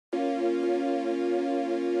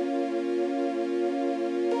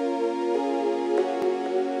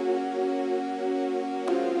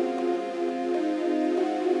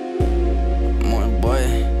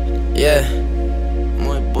Yeah,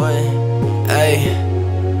 muy boy, ay,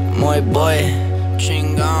 muy boy,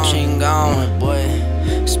 Chingon, muy boy.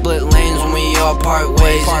 Split lanes when we all part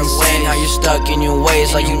ways. Insane how you're stuck in your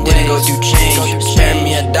ways, like you didn't go through change. Spare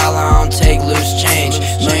me $1, I don't take loose change.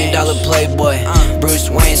 $1 million Playboy, Bruce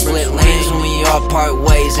Wayne. Split lanes when we all part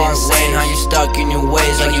ways. Insane how you're stuck in your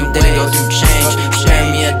ways, like you didn't go through change. Spare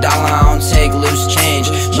me $1, I don't take loose change.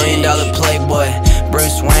 $1 million Playboy,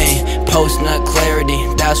 Bruce Wayne. Post-nut clarity,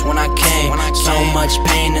 that's when I came. So much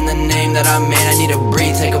pain in the name that I made. I need to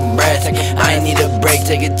breathe, take a breath. I need a break,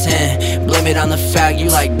 take a 10. Blame it on the fact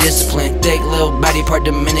you like discipline. Thick little baddie, part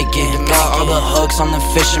Dominican. Got all the hooks on the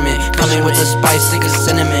fisherman. Coming with the spice, stick of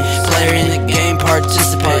cinnamon. Player in the game,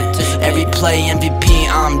 participant. Every play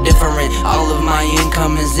MVP, I'm different. All of my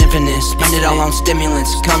income is infinite. Spend it all on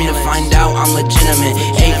stimulants. Coming to find out I'm legitimate.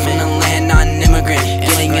 Ate from the land, not an immigrant.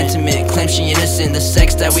 Getting intimate, claim she innocent. The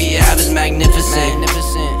sex that we have is magnificent.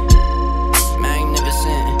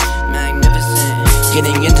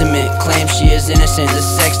 Getting intimate, claim she is innocent. The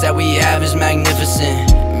sex that we have is magnificent.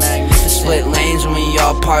 Split lanes when we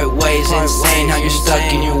all part ways. Insane how you're stuck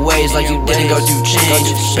in your ways, like you didn't go through change.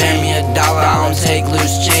 Spare me $1, I don't take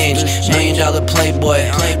loose change. $1 million Playboy,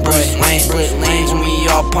 Bruce Wayne. Split lanes when we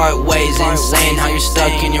all part ways. Insane how you're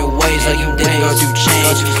stuck in your ways, like you didn't go through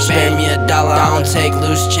change. Spare me $1, I don't take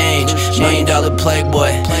loose change. $1 million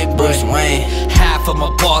Playboy, Bruce Wayne. Half of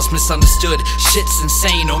my bars misunderstood, shit's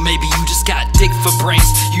insane. Or maybe you just got dick for brains.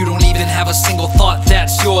 You don't even have a single thought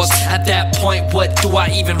that's yours. At that point, what do I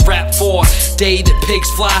even rap for? Day that pigs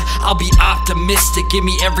fly, I'll be optimistic. Give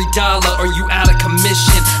me every dollar or you out of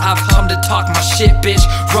commission. I've come to talk my shit, bitch.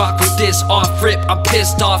 Rock with this off rip, I'm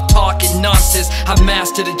pissed off talking nonsense. I've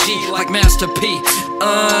mastered a G like Master P.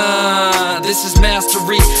 This is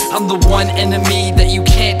mastery. I'm the one enemy that you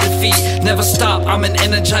can't defeat. Never stop, I'm an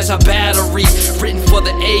energizer battery. Written for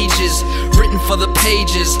the ages, written for the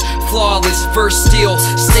pages. Flawless, verse steel,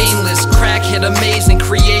 stainless. Crackhead, amazing,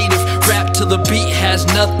 creative. Rap till the beat has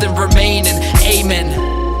nothing remaining. Amen.